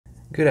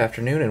Good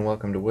afternoon and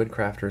welcome to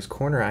Woodcrafter's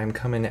Corner. I'm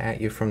coming at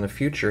you from the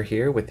future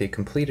here with the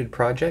completed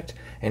project,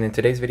 and in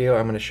today's video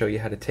I'm going to show you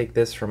how to take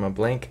this from a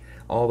blank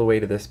all the way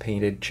to this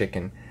painted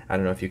chicken. I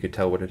don't know if you could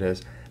tell what it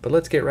is, but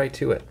let's get right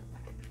to it.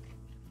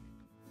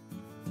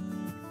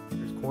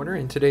 Corner.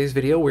 In today's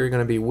video we're going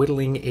to be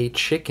whittling a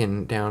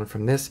chicken down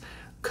from this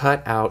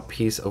cut out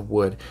piece of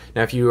wood.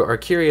 Now if you are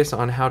curious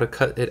on how to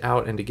cut it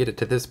out and to get it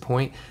to this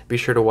point, be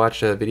sure to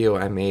watch a video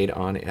I made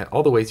on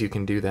all the ways you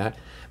can do that.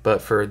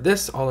 But for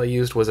this, all I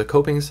used was a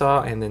coping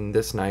saw and then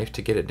this knife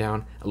to get it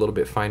down a little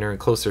bit finer and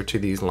closer to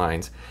these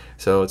lines.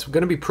 So it's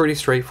going to be pretty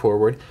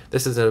straightforward.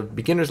 This is a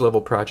beginner's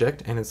level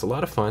project and it's a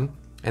lot of fun.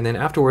 And then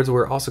afterwards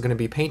we're also going to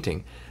be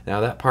painting. Now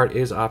that part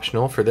is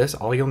optional. For this,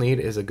 all you'll need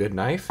is a good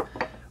knife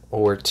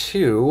or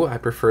two. I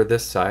prefer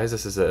this size.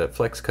 This is a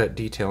flex cut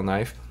detail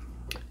knife.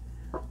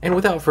 And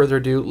without further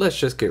ado, let's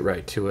just get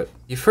right to it.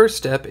 The first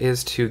step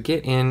is to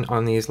get in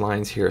on these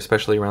lines here,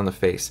 especially around the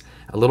face,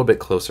 a little bit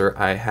closer.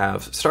 I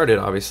have started,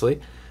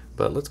 obviously,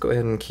 but let's go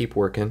ahead and keep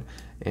working.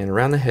 And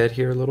around the head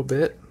here a little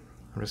bit,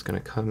 I'm just going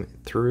to come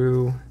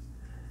through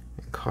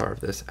and carve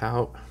this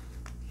out.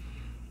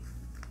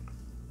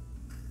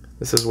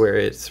 This is where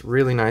it's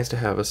really nice to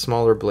have a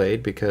smaller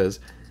blade because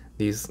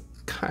these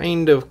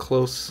kind of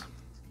close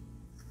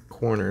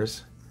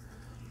corners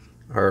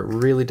are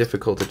really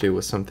difficult to do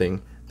with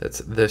something that's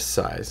this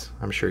size.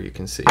 I'm sure you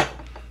can see.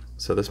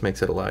 So this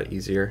makes it a lot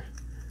easier.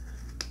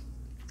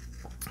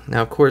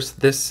 Now, of course,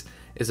 this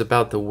is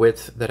about the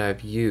width that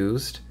I've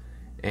used,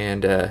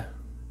 and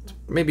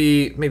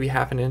maybe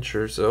half an inch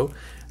or so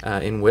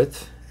in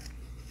width.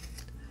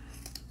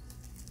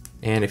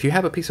 And if you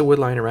have a piece of wood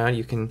lying around,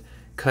 you can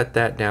cut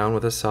that down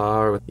with a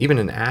saw or with even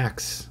an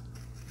axe.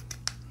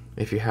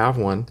 If you have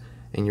one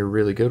and you're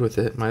really good with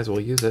it, might as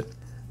well use it.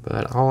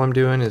 But all I'm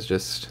doing is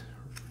just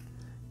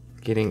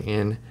getting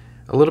in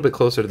a little bit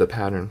closer to the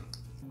pattern.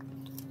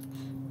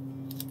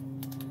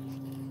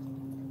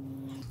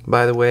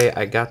 By the way,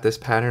 I got this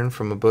pattern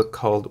from a book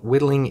called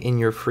Whittling in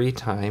Your Free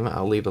Time.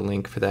 I'll leave a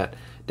link for that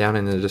down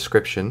in the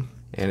description.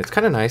 And it's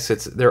kind of nice.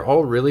 They're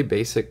all really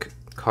basic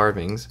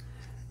carvings.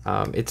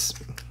 It's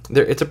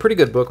a pretty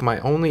good book. My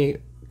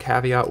only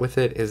caveat with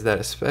it is that,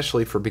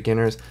 especially for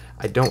beginners,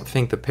 I don't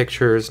think the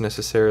pictures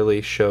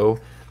necessarily show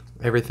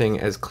everything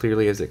as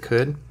clearly as it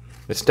could.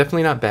 It's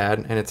definitely not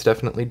bad, and it's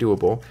definitely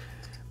doable.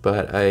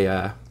 But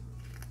I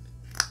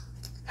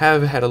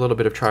have had a little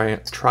bit of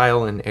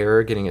trial and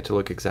error getting it to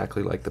look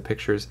exactly like the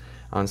pictures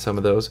on some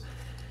of those.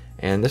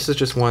 And this is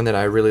just one that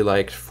I really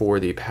liked for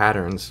the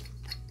patterns,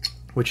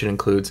 which it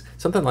includes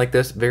something like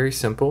this, very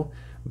simple,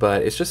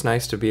 but it's just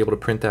nice to be able to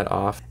print that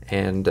off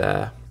and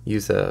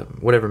use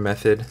whatever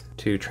method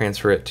to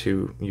transfer it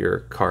to your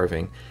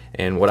carving.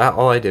 And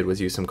all I did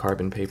was use some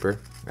carbon paper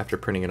after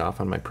printing it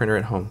off on my printer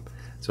at home.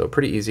 So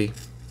pretty easy.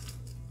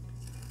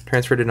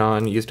 Transferred it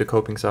on, used a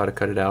coping saw to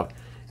cut it out,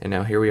 and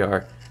now here we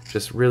are,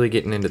 just really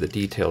getting into the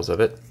details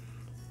of it.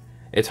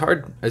 It's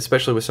hard,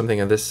 especially with something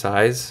of this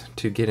size,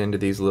 to get into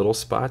these little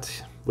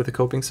spots with a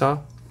coping saw.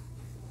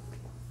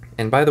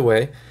 And by the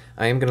way,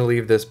 I am going to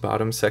leave this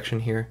bottom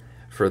section here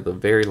for the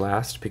very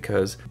last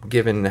because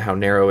given how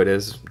narrow it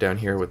is down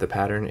here with the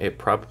pattern, it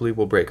probably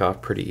will break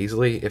off pretty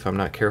easily if I'm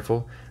not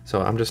careful.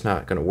 So I'm just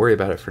not going to worry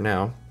about it for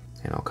now,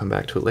 and I'll come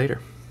back to it later.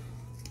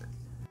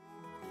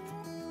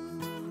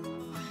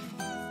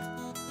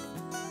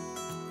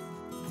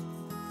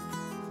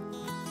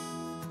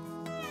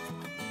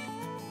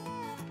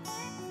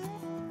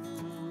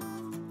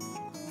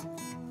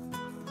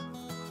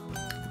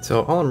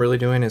 So all I'm really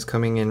doing is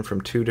coming in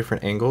from two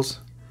different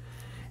angles,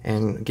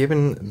 and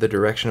given the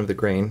direction of the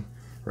grain,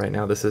 right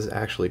now this is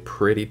actually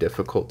pretty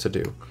difficult to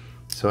do.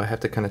 So I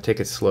have to kind of take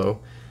it slow,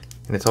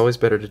 and it's always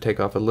better to take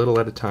off a little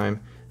at a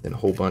time than a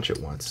whole bunch at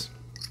once.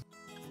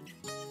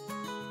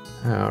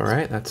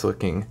 Alright, that's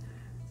looking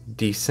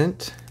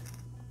decent.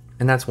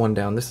 And that's one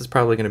down. This is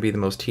probably going to be the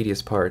most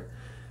tedious part.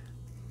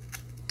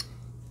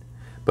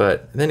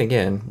 But then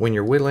again, when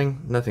you're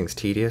whittling, nothing's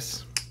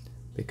tedious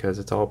because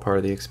it's all part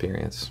of the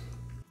experience.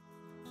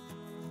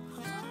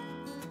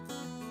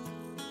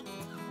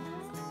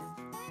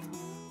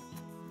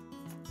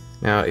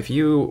 Now, if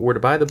you were to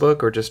buy the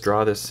book or just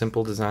draw this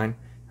simple design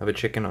of a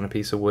chicken on a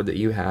piece of wood that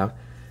you have,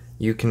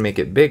 you can make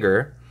it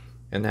bigger,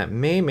 and that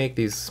may make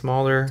these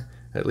smaller,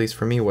 at least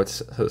for me,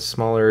 what's a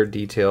smaller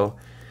detail,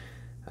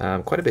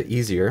 quite a bit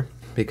easier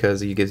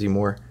because it gives you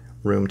more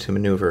room to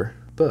maneuver.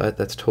 But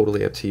that's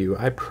totally up to you.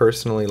 I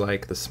personally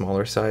like the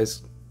smaller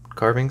size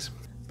carvings,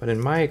 but in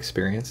my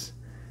experience,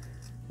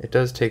 it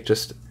does take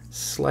just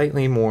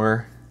slightly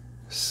more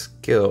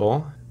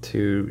skill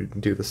to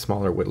do the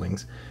smaller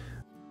whittlings.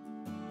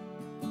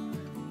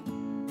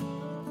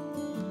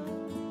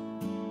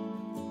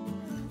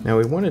 Now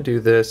we want to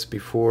do this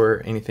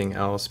before anything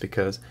else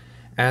because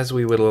as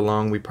we whittle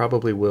along we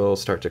probably will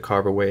start to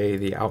carve away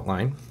the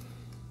outline,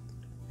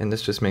 and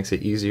this just makes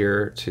it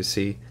easier to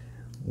see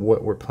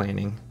what we're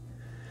planning,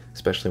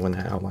 especially when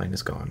that outline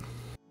is gone.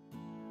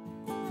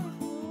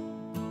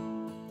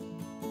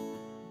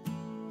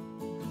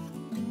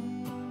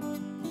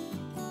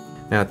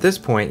 Now at this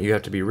point you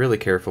have to be really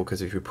careful,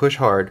 because if you push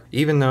hard,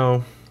 even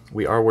though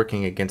we are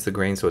working against the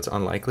grain so it's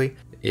unlikely,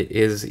 it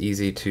is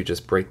easy to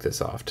just break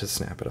this off, to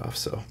snap it off,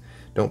 so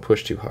don't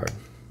push too hard.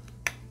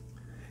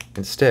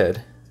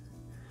 Instead,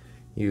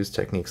 use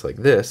techniques like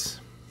this,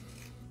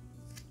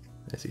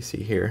 as you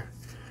see here,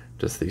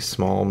 just these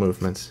small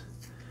movements.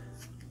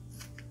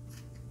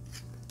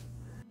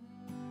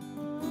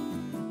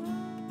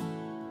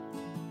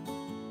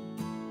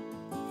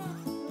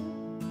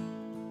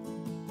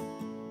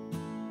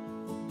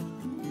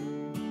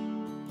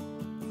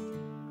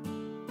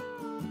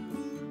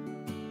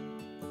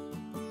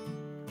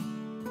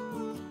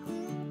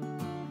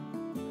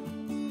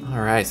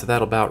 Alright, so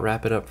that'll about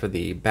wrap it up for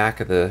the back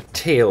of the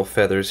tail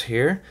feathers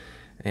here.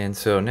 And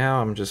so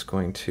now I'm just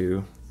going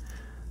to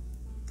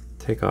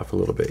take off a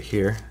little bit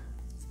here.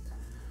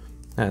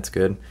 That's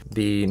good.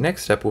 The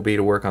next step will be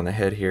to work on the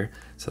head here.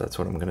 So that's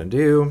what I'm going to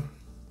do.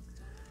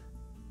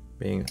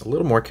 Being a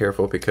little more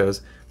careful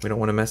because we don't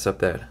want to mess up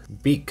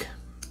that beak.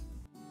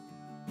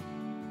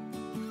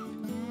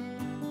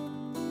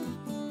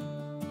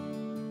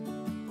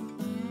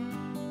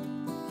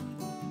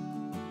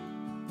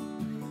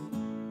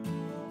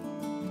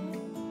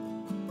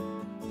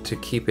 To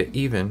keep it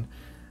even,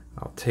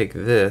 I'll take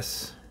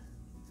this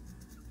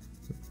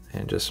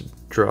and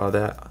just draw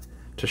that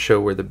to show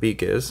where the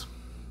beak is,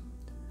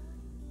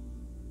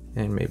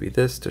 and maybe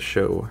this to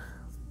show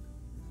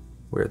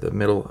where the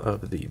middle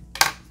of the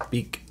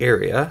beak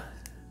area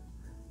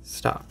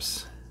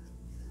stops.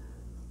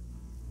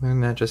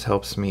 And that just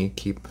helps me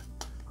keep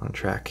on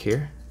track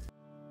here.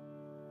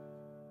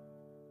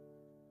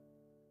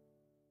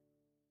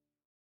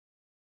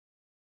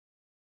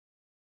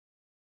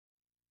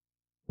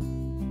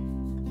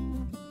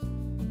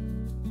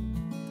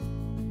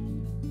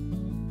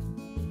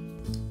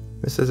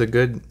 This is a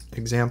good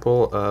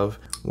example of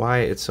why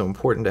it's so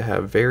important to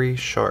have very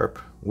sharp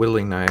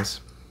whittling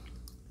knives.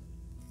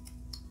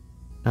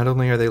 Not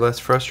only are they less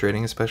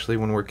frustrating, especially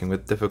when working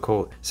with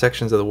difficult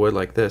sections of the wood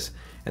like this,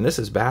 and this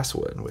is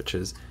basswood, which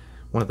is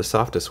one of the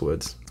softest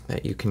woods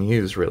that you can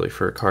use really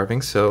for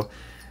carving, so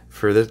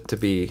for this to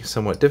be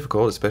somewhat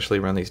difficult, especially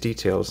around these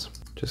details,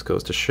 just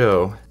goes to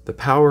show the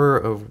power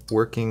of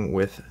working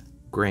with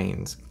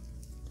grains.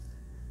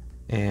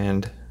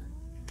 And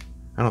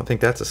I don't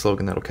think that's a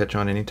slogan that'll catch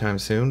on anytime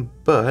soon,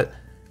 but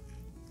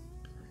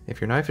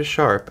if your knife is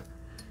sharp,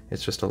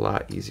 it's just a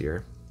lot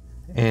easier.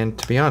 And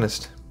to be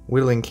honest,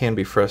 whittling can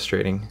be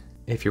frustrating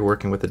if you're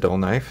working with a dull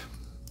knife,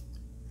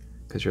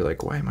 because you're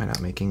like, why am I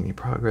not making any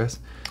progress?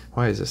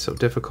 Why is this so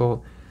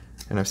difficult?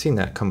 And I've seen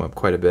that come up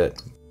quite a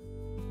bit.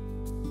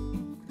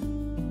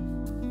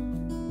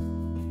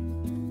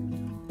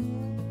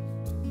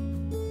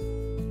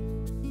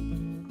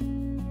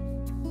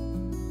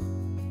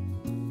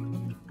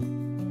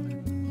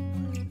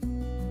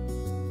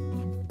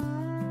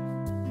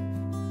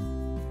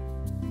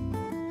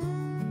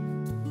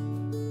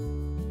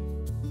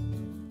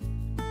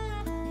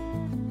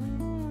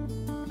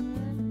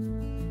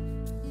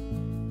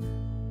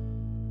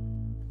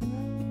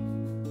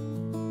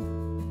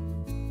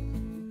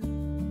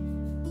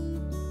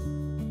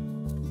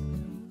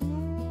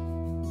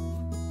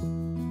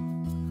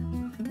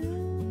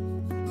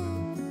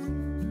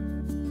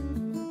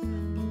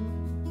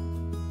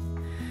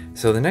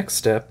 So the next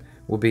step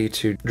will be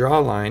to draw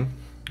a line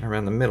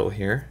around the middle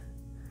here,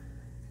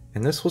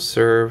 and this will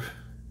serve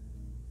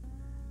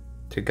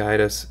to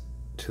guide us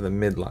to the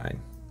midline.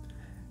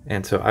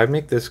 And so I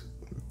make this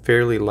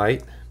fairly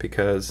light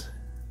because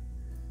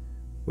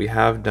we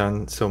have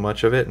done so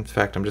much of it. In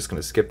fact, I'm just going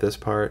to skip this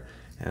part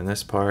and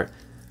this part,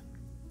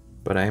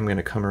 but I am going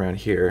to come around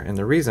here, and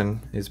the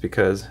reason is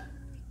because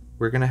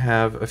we're going to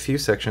have a few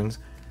sections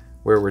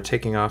where we're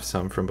taking off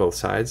some from both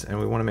sides, and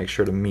we want to make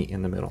sure to meet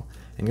in the middle.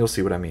 And you'll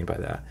see what I mean by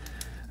that.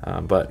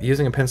 But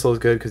using a pencil is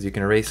good because you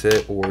can erase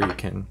it, or you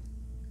can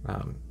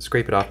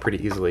scrape it off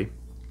pretty easily.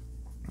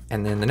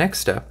 And then the next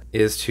step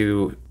is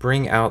to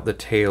bring out the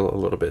tail a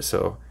little bit.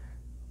 So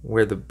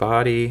where the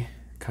body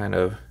kind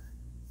of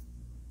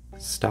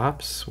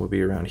stops will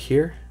be around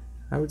here,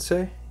 I would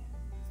say.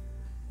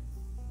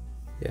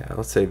 Yeah,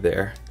 let's say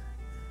there.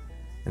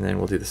 And then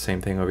we'll do the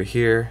same thing over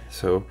here.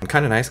 So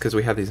kind of nice because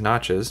we have these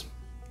notches.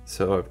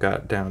 So I've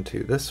got down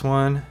to this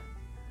one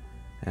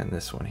and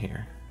this one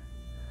here.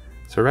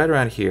 So right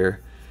around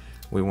here,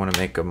 we want to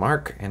make a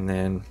mark and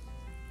then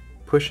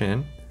push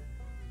in.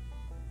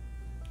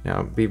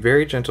 Now be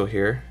very gentle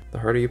here. The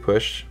harder you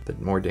push, the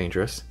more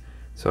dangerous.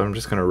 So I'm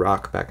just going to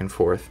rock back and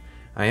forth.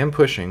 I am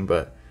pushing,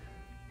 but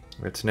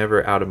it's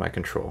never out of my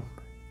control.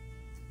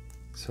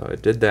 So I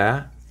did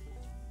that.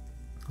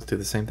 Let's do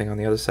the same thing on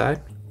the other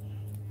side.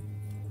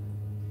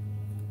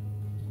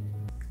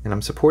 And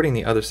I'm supporting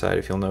the other side,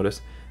 if you'll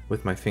notice,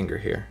 with my finger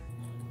here.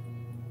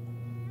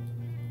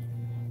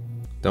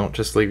 Don't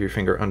just leave your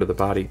finger under the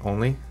body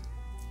only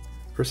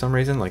for some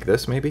reason, like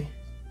this maybe,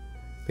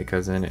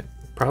 because then it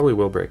probably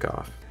will break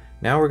off.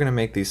 Now we're going to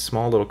make these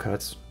small little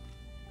cuts.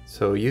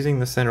 So using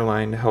the center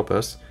line to help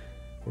us,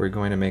 we're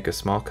going to make a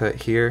small cut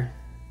here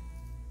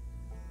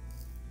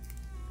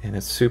And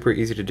it's super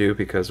easy to do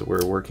because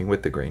we're working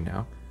with the grain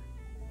now.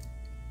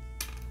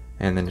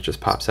 And then it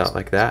just pops out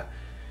like that,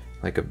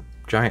 like a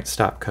giant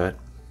stop cut.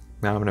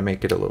 Now I'm going to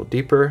make it a little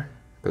deeper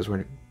because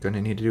we're going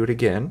to need to do it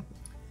again.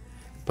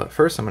 But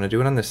first I'm going to do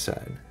it on this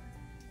side.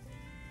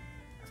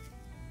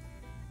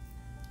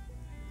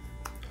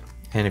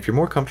 And if you're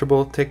more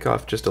comfortable, take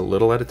off just a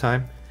little at a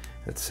time.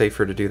 It's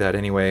safer to do that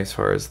anyway as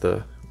far as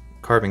the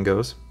carving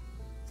goes.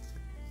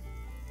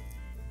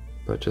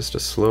 But just a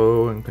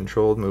slow and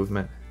controlled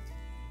movement.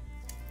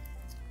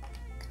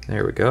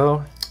 There we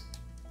go.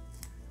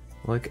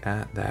 Look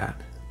at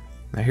that.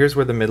 Now here's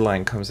where the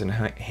midline comes in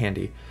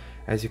handy.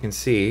 As you can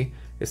see,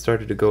 it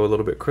started to go a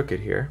little bit crooked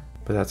here,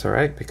 but that's all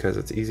right because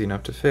it's easy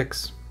enough to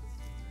fix.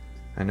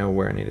 I know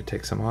where I need to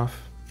take some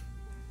off.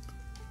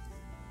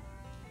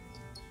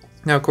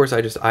 Now, of course,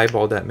 I just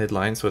eyeballed that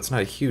midline, so it's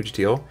not a huge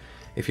deal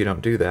if you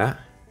don't do that,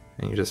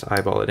 and you just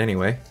eyeball it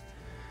anyway,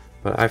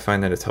 but I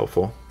find that it's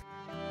helpful.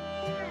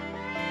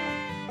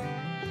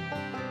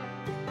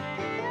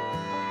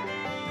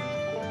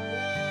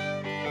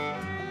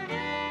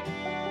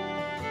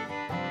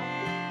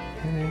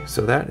 Okay,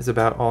 so that is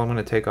about all I'm going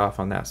to take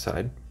off on that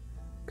side,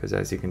 because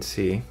as you can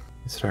see,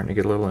 it's starting to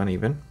get a little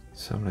uneven.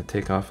 So I'm going to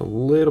take off a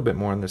little bit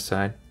more on this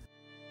side.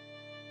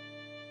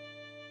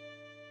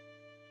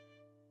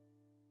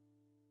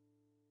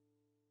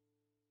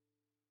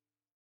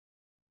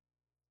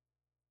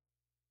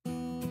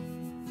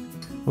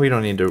 We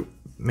don't need to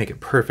make it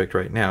perfect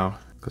right now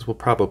because we'll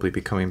probably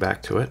be coming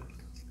back to it.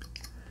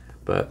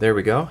 But there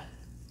we go.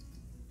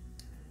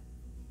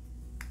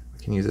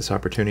 We can use this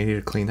opportunity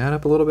to clean that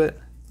up a little bit.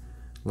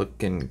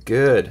 Looking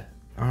good.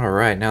 All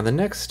right, now the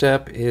next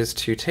step is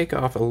to take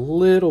off a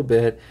little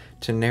bit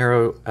to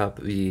narrow up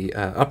the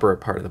upper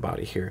part of the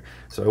body here.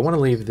 So I want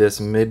to leave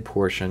this mid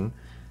portion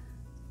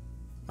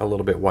a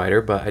little bit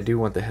wider, but I do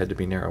want the head to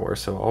be narrower.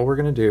 So all we're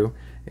going to do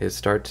is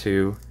start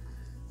to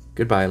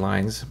goodbye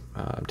lines,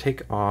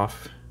 take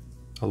off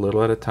a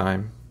little at a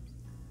time,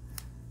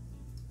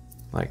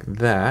 like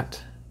that,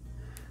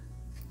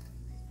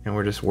 and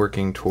we're just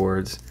working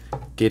towards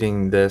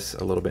getting this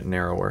a little bit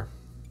narrower.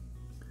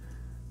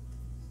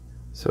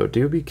 So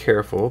do be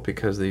careful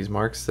because these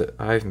marks that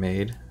I've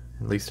made,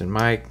 at least in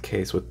my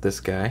case with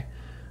this guy,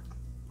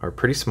 are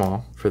pretty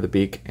small for the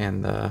beak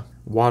and the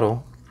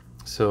wattle,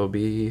 so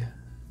be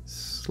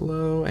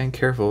slow and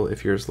careful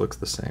if yours looks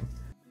the same.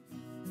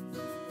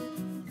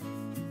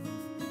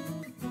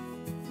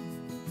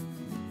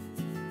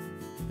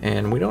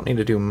 And we don't need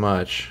to do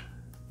much,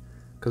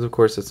 because of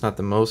course it's not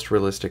the most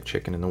realistic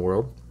chicken in the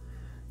world.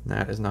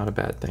 That is not a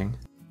bad thing.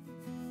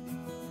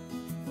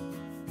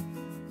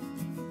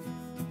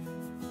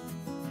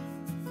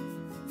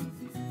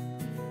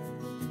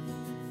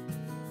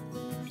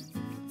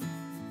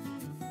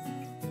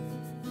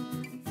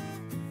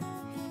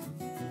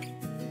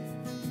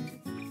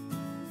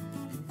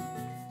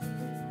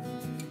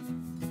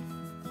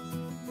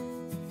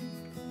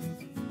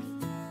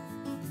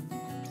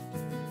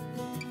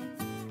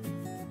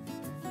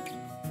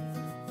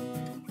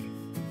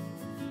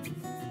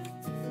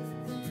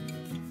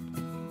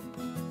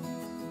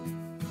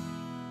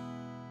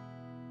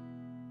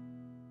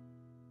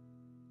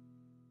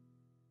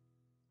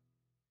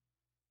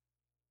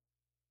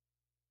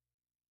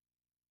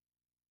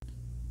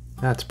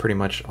 That's pretty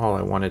much all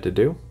I wanted to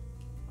do,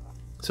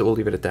 so we'll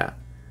leave it at that.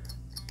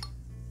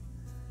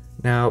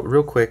 Now,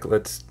 real quick,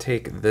 let's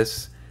take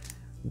this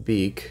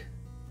beak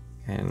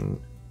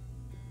and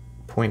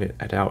point it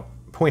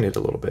a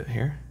little bit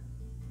here.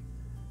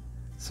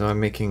 So I'm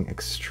making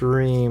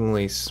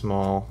extremely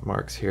small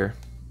marks here,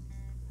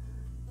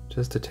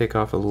 just to take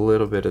off a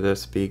little bit of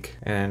this beak.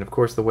 And of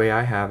course, the way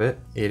I have it,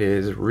 it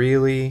is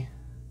really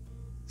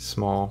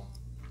small.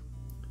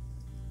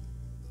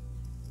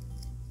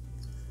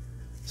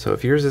 So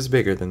if yours is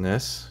bigger than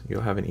this,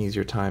 you'll have an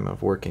easier time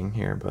of working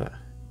here, but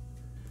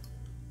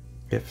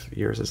if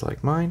yours is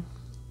like mine,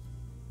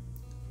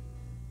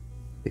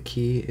 the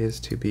key is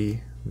to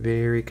be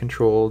very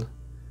controlled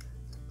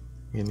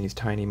in these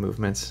tiny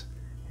movements,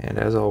 and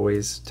as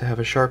always, to have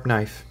a sharp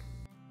knife.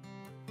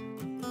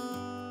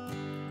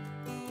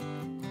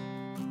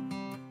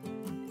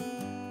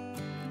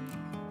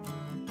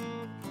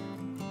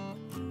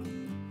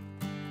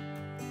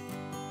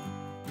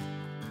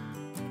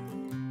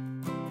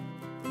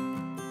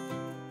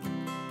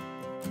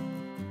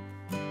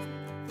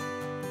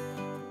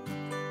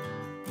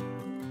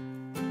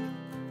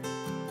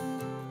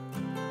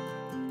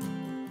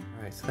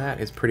 So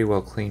that is pretty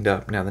well cleaned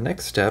up. Now the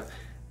next step,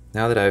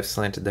 now that I've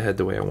slanted the head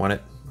the way I want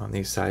it on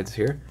these sides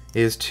here,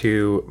 is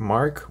to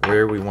mark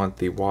where we want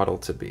the wattle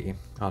to be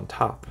on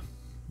top.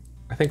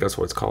 I think that's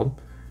what it's called.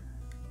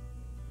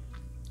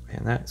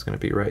 And that's going to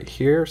be right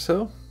here or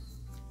so.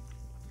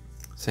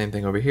 Same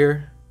thing over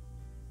here.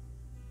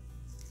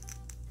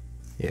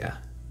 Yeah.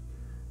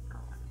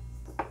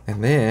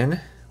 And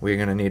then we're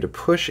going to need to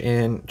push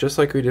in just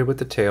like we did with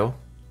the tail,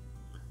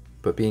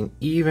 but being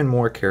even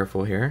more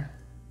careful here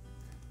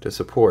to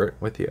support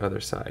with the other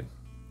side.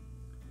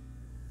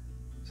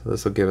 So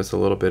this will give us a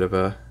little bit of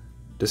a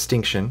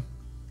distinction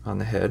on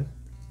the head.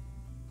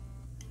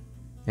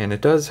 And it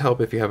does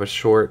help if you have a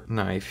short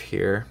knife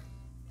here,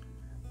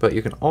 but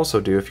you can also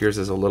do, if yours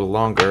is a little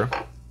longer,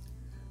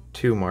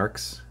 2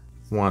 marks,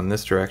 one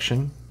this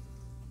direction,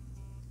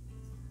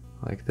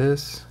 like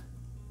this,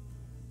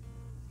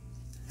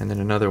 and then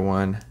another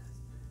one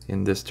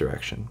in this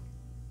direction.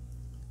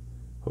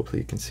 Hopefully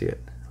you can see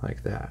it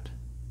like that.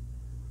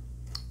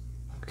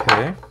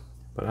 Okay,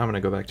 but I'm going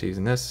to go back to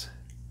using this.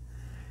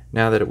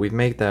 Now that we've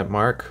made that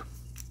mark,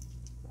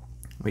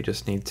 we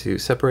just need to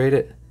separate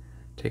it,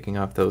 taking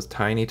off those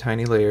tiny,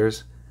 tiny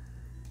layers.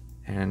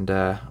 And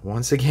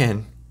once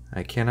again,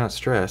 I cannot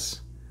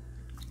stress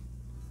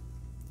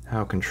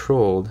how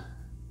controlled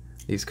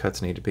these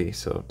cuts need to be.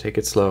 So take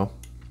it slow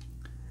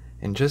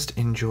and just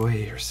enjoy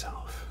yourself.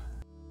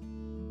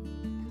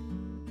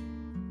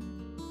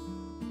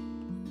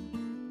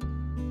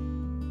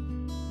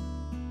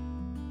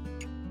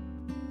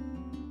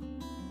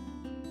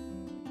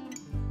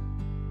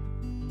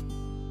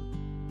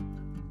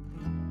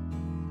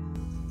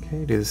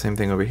 Okay, do the same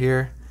thing over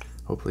here.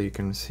 Hopefully you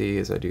can see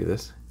as I do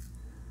this.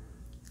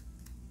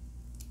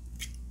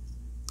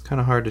 It's kind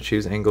of hard to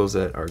choose angles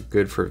that are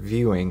good for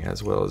viewing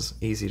as well as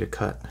easy to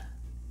cut,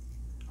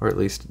 or at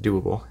least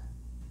doable.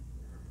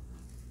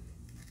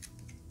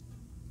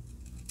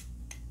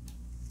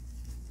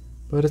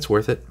 But it's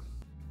worth it.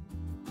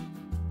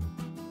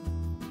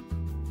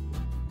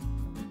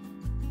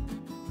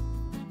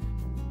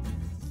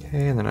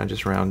 Okay, and then I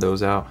just round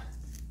those out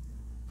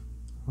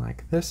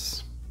like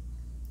this.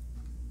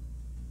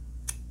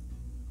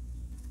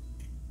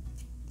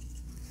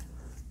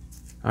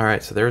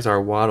 Alright, so there's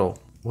our wattle.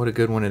 What a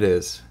good one it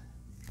is.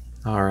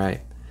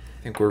 Alright,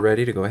 I think we're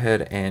ready to go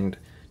ahead and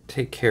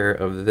take care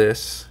of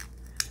this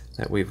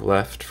that we've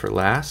left for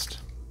last.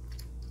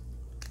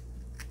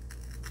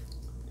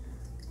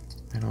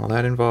 And all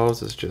that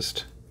involves is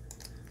just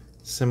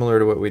similar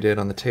to what we did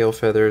on the tail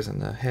feathers and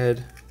the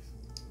head.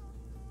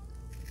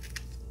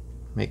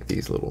 Make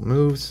these little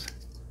moves.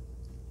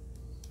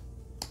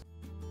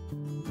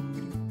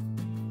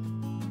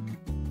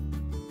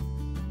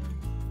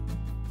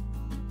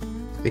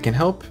 It can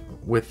help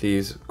with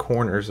these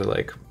corners, or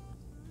like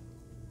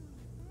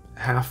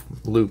half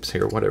loops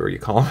here, whatever you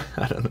call them,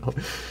 I don't know,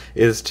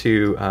 is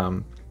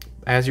to,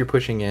 as you're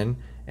pushing in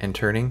and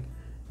turning,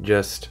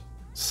 just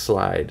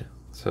slide.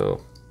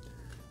 So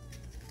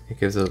it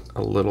gives a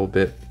little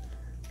bit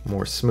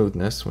more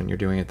smoothness when you're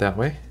doing it that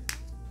way.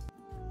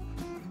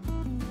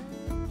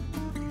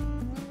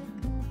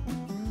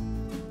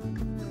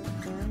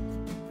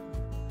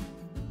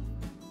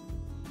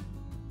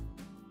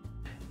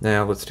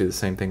 Now let's do the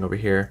same thing over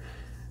here,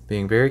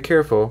 being very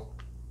careful.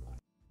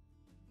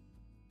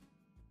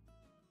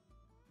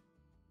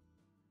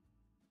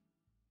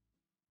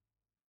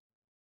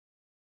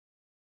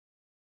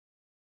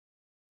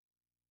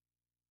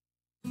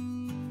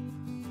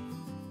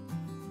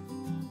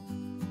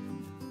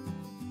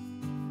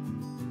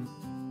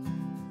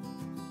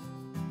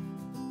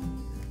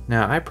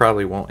 Now I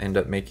probably won't end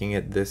up making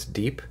it this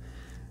deep.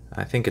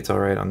 I think it's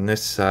alright on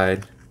this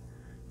side,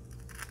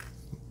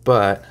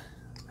 but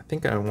I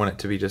think I want it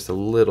to be just a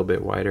little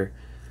bit wider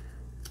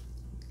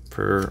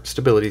for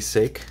stability's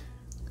sake.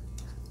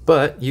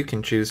 But you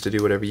can choose to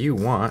do whatever you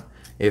want.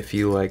 If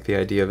you like the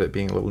idea of it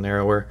being a little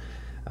narrower,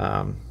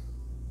 then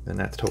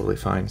that's totally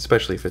fine,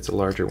 especially if it's a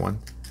larger one.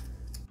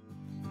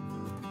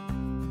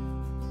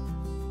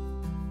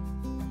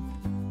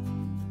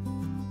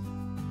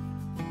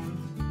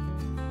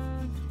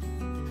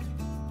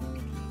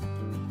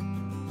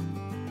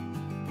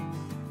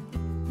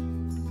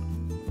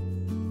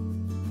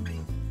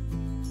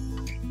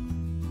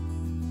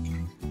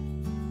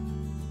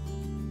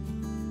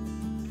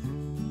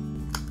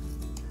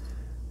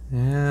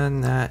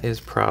 And that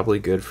is probably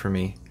good for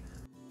me.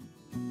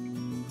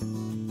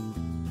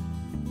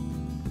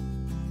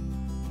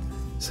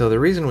 So the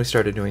reason we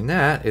started doing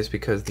that is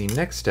because the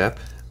next step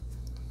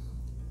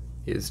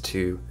is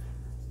to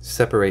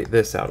separate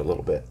this out a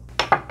little bit.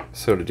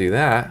 So to do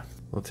that,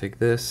 we'll take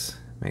this,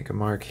 make a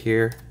mark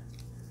here,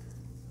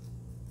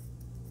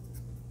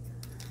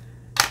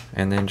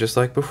 and then just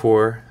like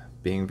before,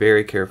 being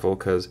very careful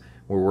because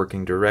we're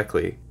working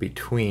directly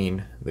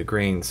between the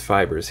grain's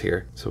fibers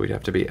here, so we'd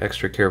have to be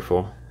extra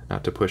careful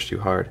not to push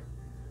too hard.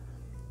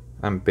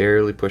 I'm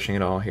barely pushing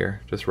it all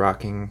here, just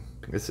rocking.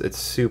 It's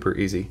super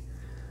easy.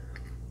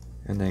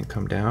 And then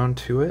come down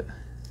to it,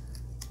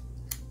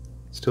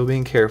 still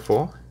being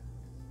careful.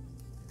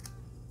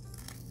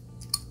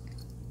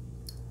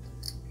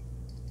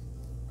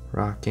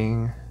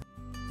 Rocking.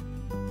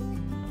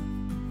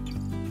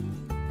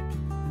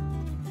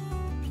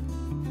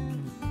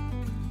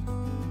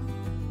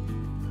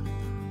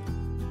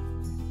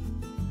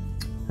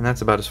 And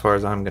that's about as far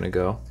as I'm going to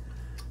go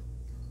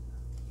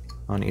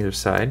on either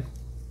side.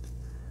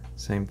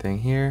 Same thing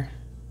here.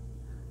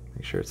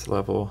 Make sure it's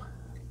level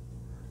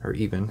or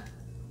even.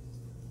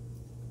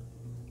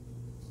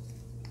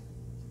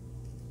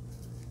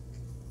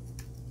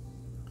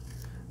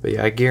 But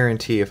yeah, I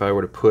guarantee if I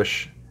were to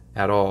push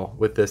at all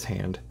with this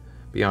hand,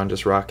 beyond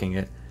just rocking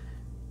it,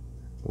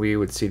 we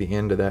would see the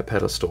end of that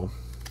pedestal.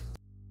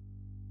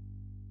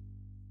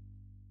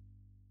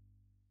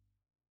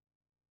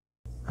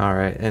 All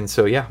right, and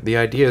so yeah, the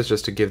idea is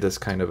just to give this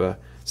kind of a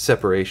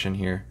separation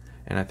here,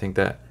 and I think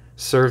that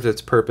served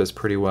its purpose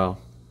pretty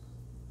well.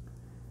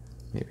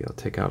 Maybe I'll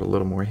take out a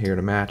little more here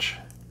to match,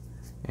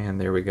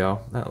 and there we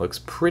go. That looks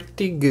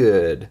pretty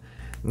good.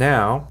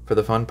 Now, for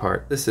the fun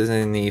part, this is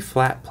in the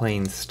flat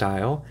plane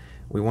style.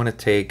 We want to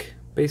take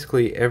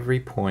basically every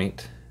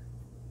point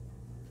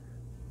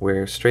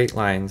where straight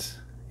lines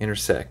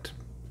intersect,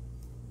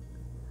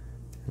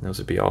 and those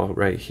would be all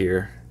right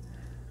here,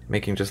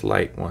 making just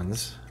light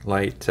ones,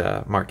 light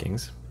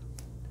markings.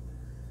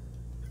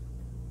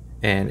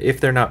 And if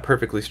they're not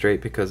perfectly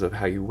straight because of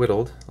how you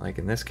whittled, like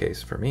in this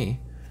case for me,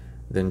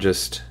 then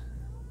just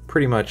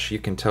pretty much you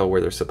can tell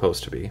where they're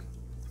supposed to be.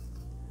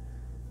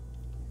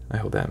 I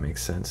hope that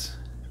makes sense.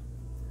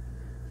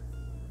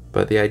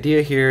 But the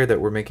idea here that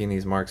we're making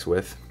these marks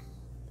with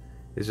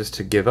is just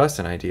to give us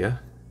an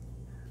idea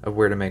of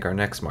where to make our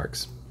next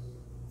marks.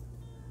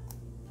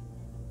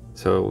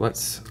 So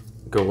let's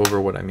go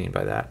over what I mean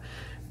by that.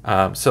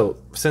 So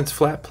since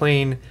flat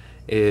plane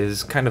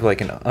is kind of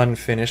like an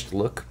unfinished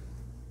look,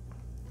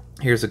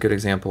 here's a good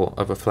example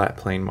of a flat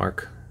plane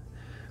mark.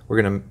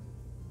 We're going to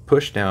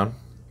push down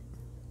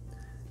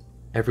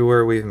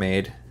everywhere we've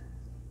made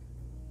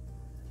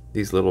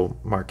these little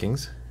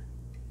markings.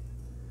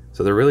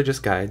 So they're really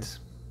just guides,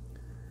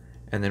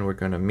 and then we're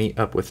going to meet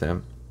up with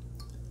them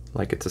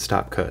like it's a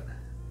stop cut,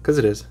 because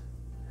it is.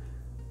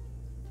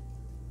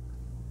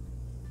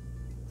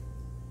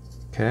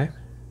 Okay.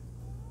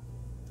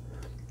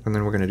 And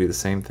then we're going to do the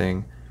same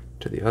thing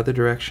to the other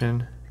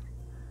direction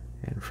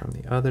and from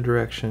the other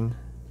direction.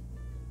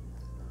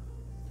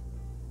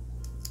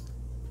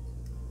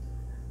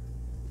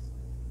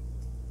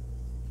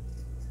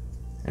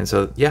 And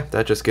so, yeah,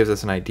 that just gives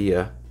us an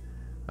idea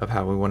of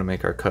how we want to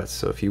make our cuts.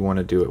 So if you want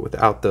to do it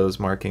without those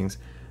markings,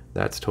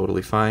 that's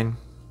totally fine.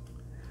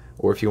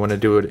 Or if you want to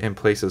do it in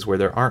places where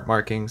there aren't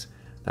markings,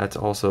 that's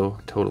also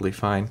totally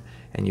fine.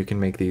 And you can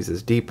make these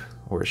as deep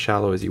or as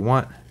shallow as you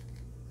want.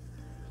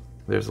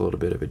 There's a little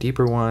bit of a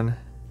deeper one.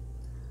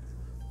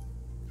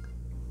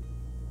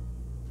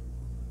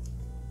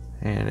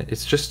 And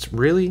it's just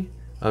really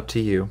up to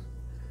you.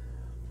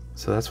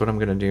 So that's what I'm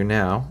going to do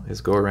now,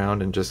 is go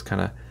around and just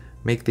kind of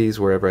make these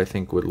wherever I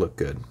think would look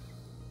good.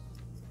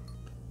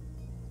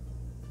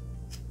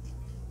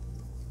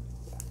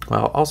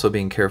 While also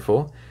being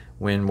careful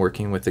when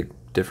working with the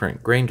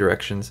different grain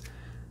directions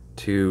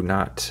to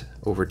not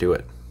overdo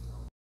it.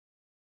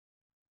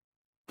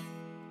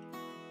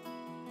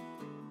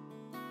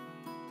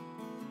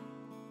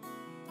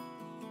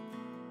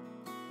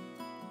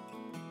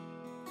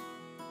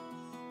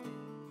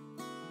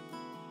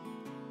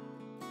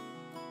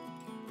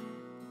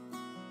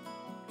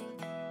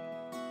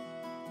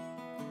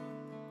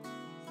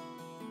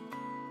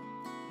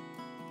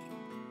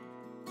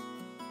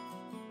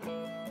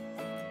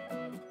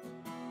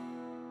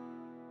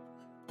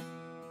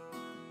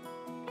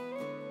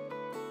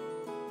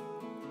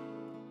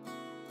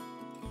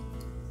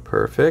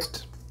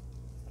 Perfect.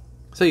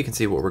 So you can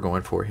see what we're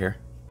going for here.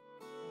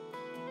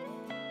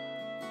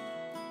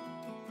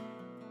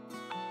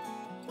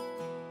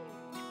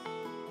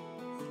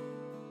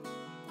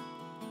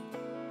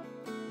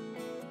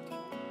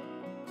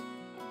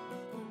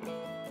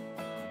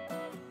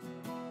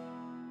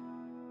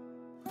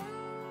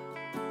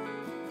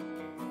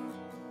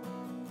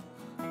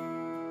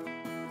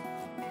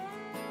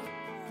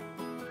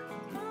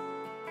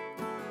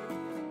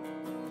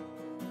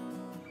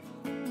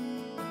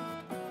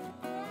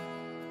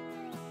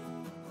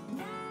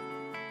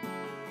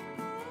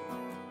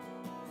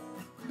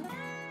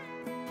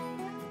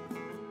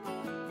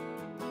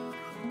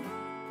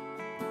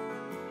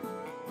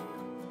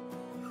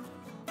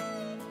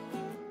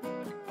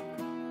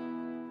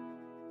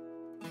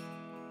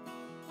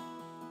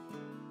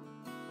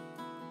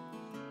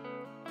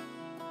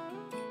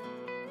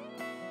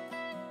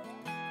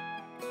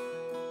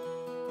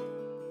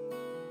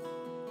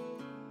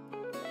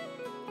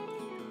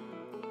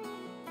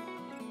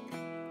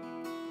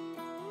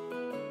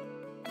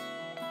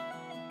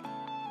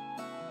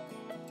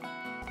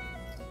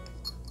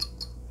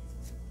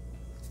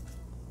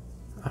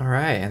 All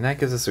right, and that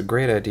gives us a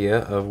great idea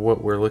of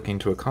what we're looking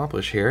to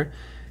accomplish here.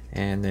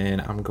 And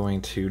then I'm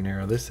going to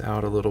narrow this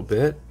out a little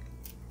bit,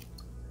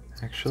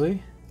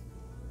 actually.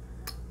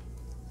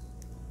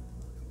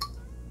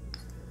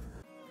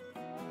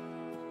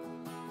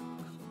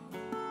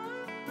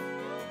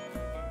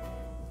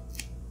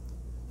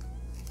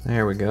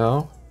 There we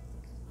go.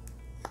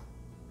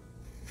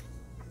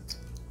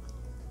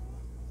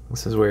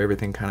 This is where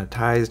everything kind of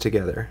ties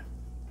together.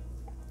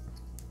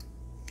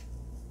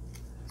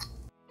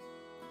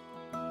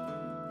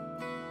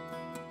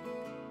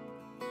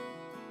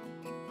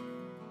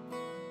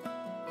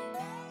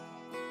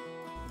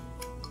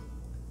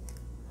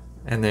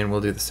 And then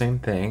we'll do the same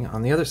thing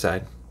on the other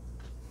side.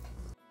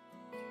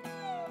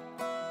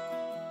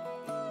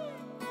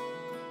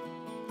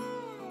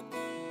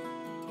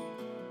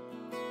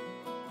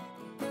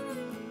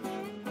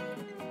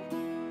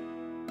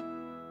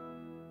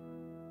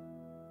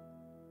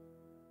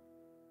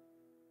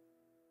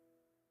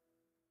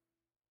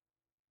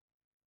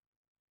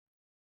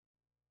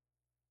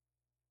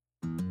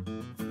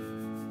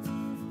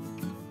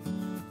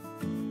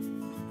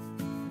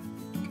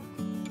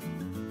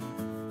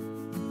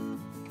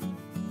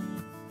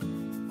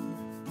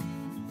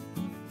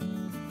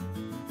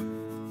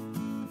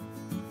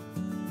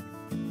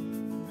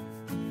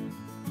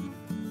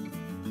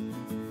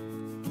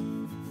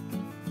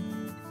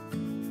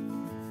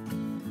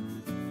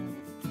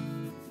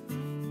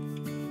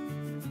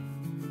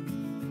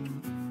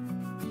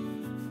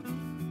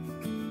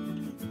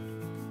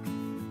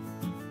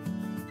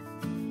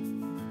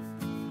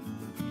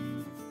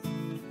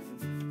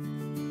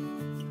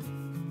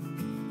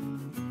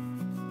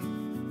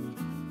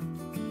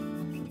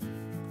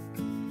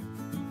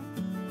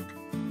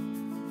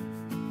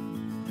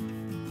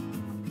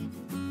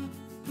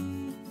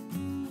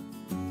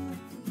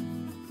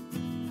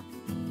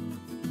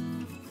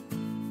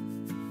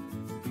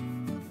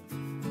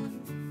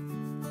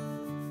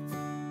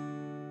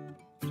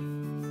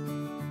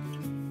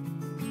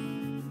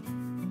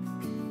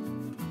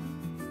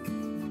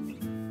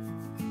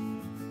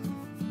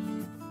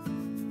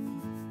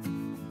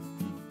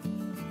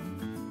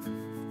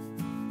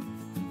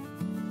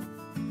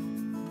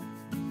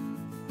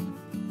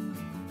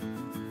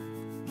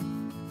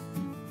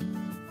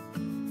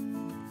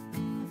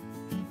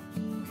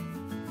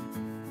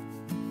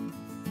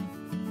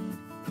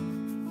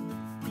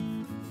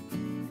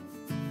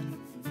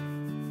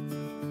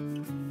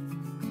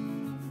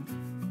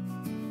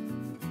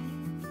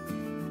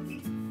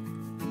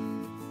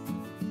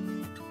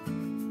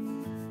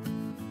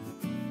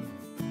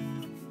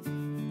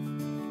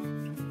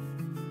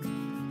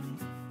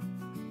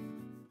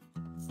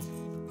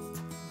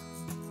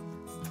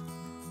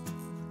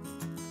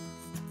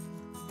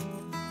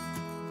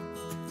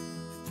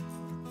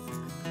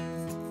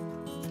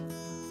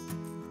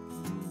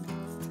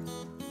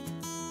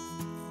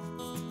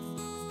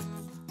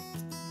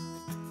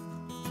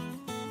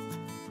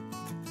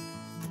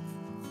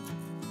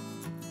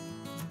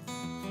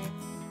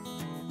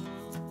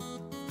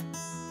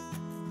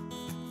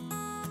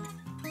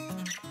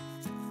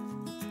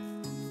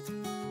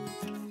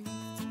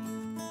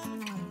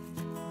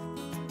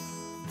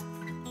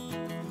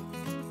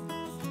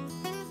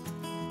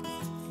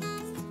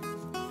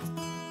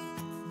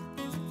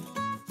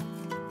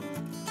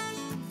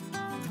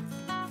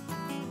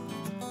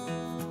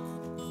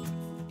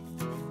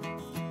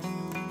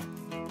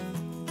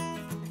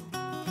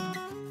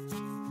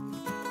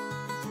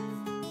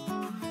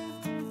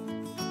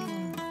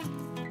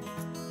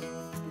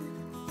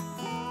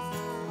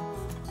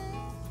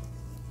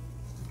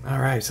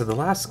 Alright, so the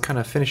last kind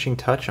of finishing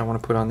touch I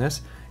want to put on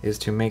this is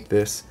to make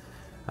this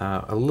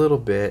a little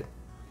bit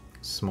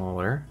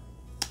smaller.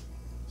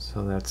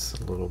 So that's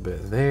a little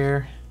bit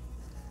there.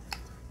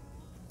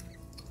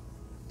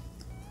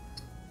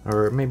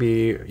 Or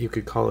maybe you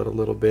could call it a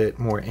little bit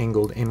more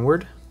angled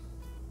inward.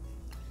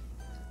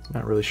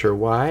 Not really sure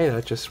why,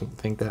 I just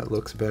think that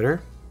looks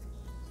better.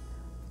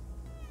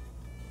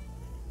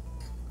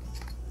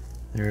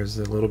 There's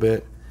a little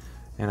bit,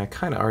 and I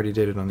kind of already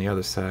did it on the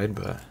other side,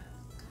 but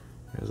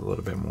there's a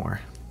little bit more.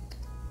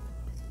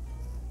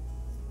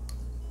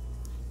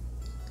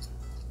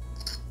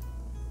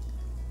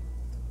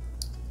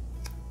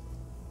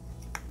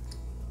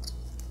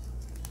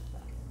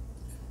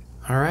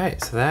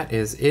 Alright, so that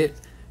is it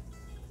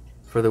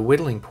for the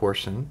whittling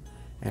portion,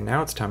 and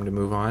now it's time to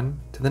move on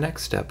to the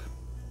next step.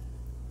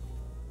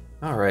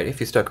 Alright, if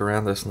you stuck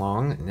around this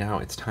long, now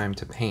it's time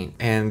to paint.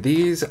 And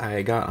these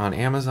I got on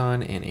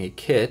Amazon in a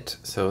kit,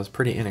 so it's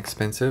pretty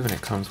inexpensive, and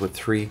it comes with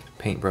 3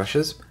 paint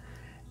brushes.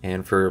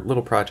 And for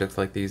little projects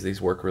like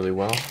these work really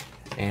well.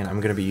 And I'm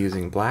going to be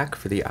using black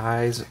for the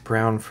eyes,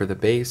 brown for the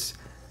base,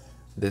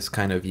 this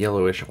kind of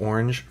yellowish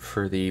orange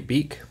for the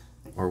beak,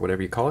 or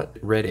whatever you call it,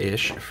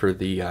 reddish for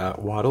the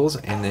wattles,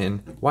 and then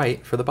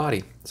white for the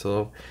body.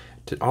 So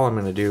all I'm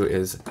going to do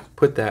is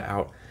put that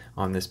out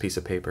on this piece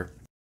of paper.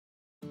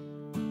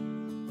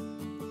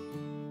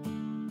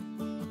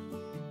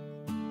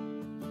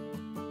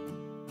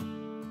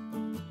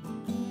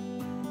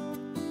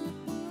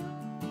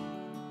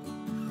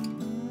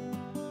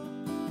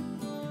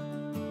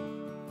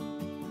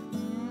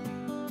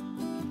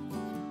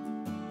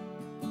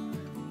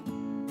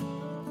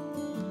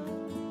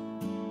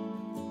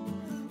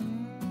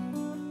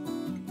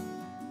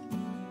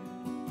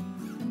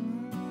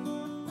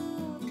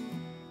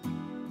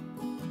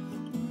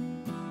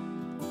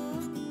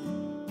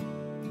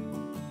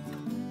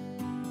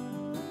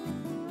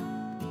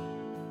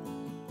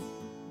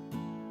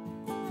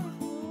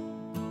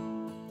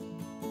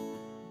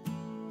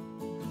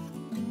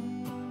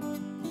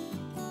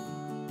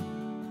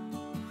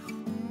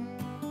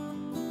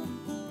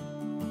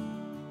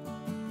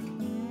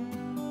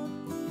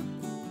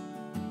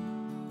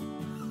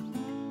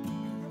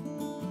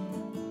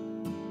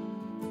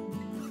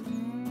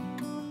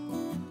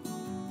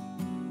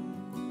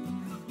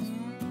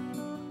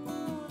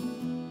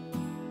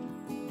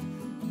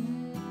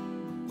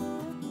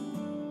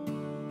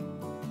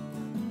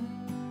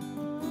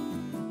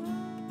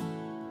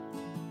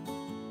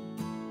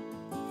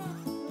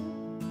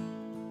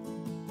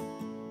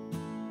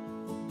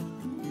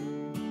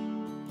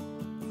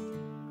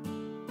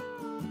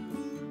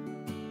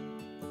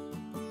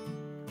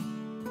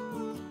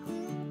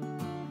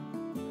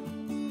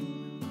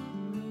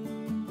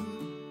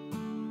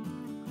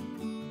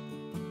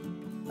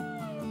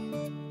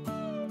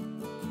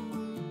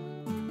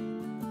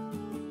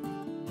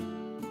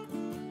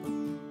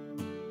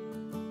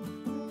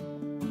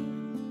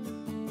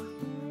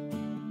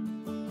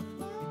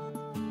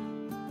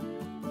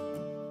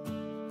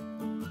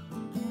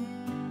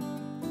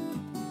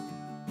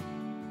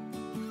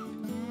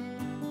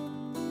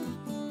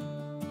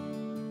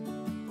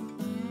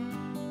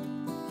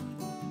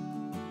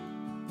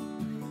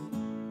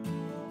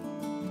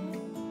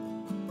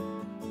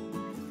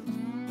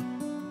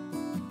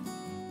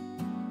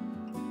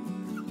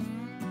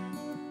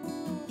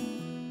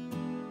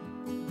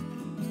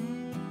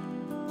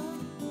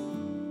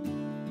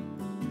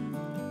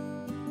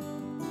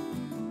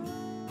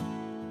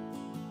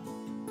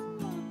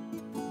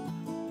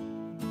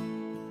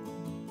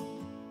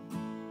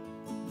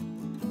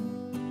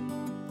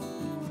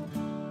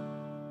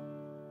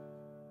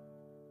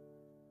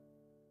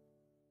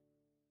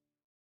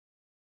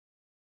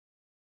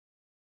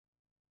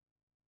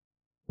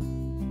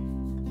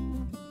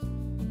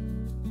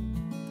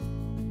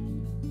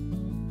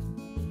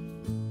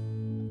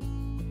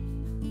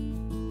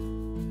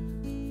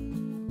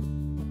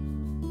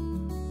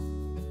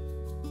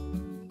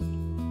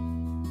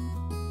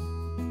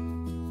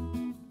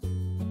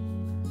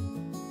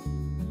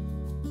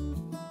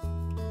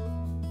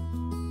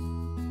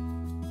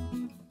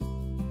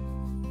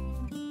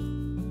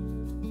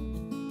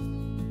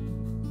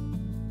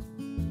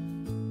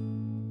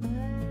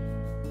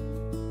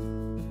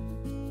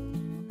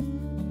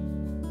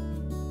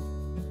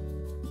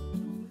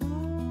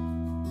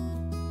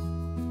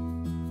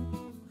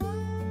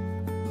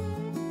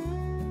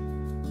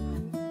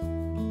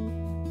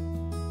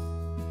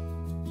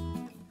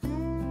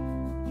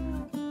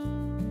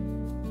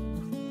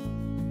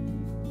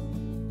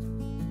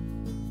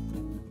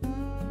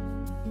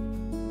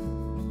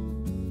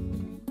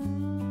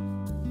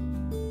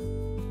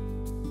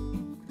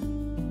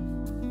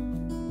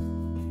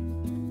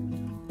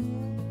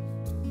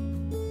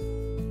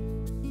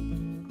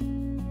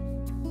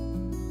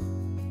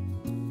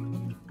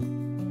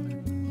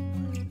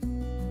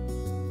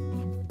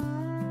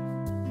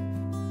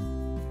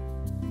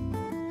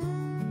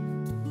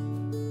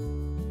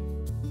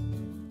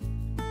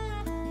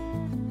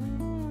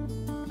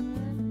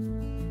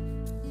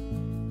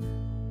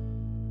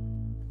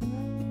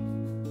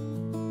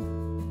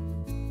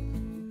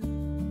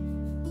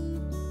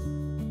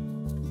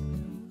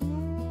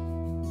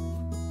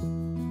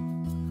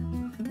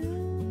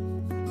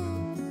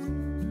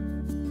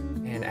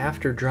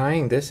 after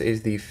drying, this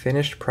is the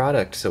finished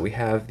product. So we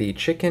have the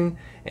chicken,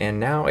 and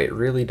now it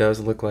really does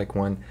look like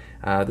one.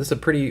 This is a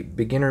pretty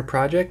beginner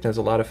project. It was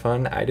a lot of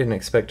fun. I didn't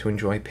expect to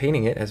enjoy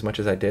painting it as much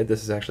as I did.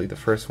 This is actually the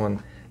first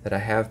one that I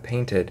have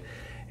painted,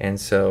 and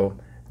so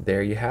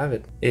there you have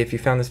it. If you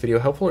found this video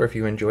helpful, or if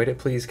you enjoyed it,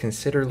 please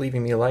consider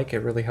leaving me a like. It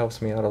really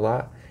helps me out a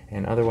lot.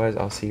 And otherwise,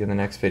 I'll see you in the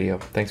next video.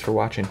 Thanks for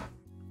watching.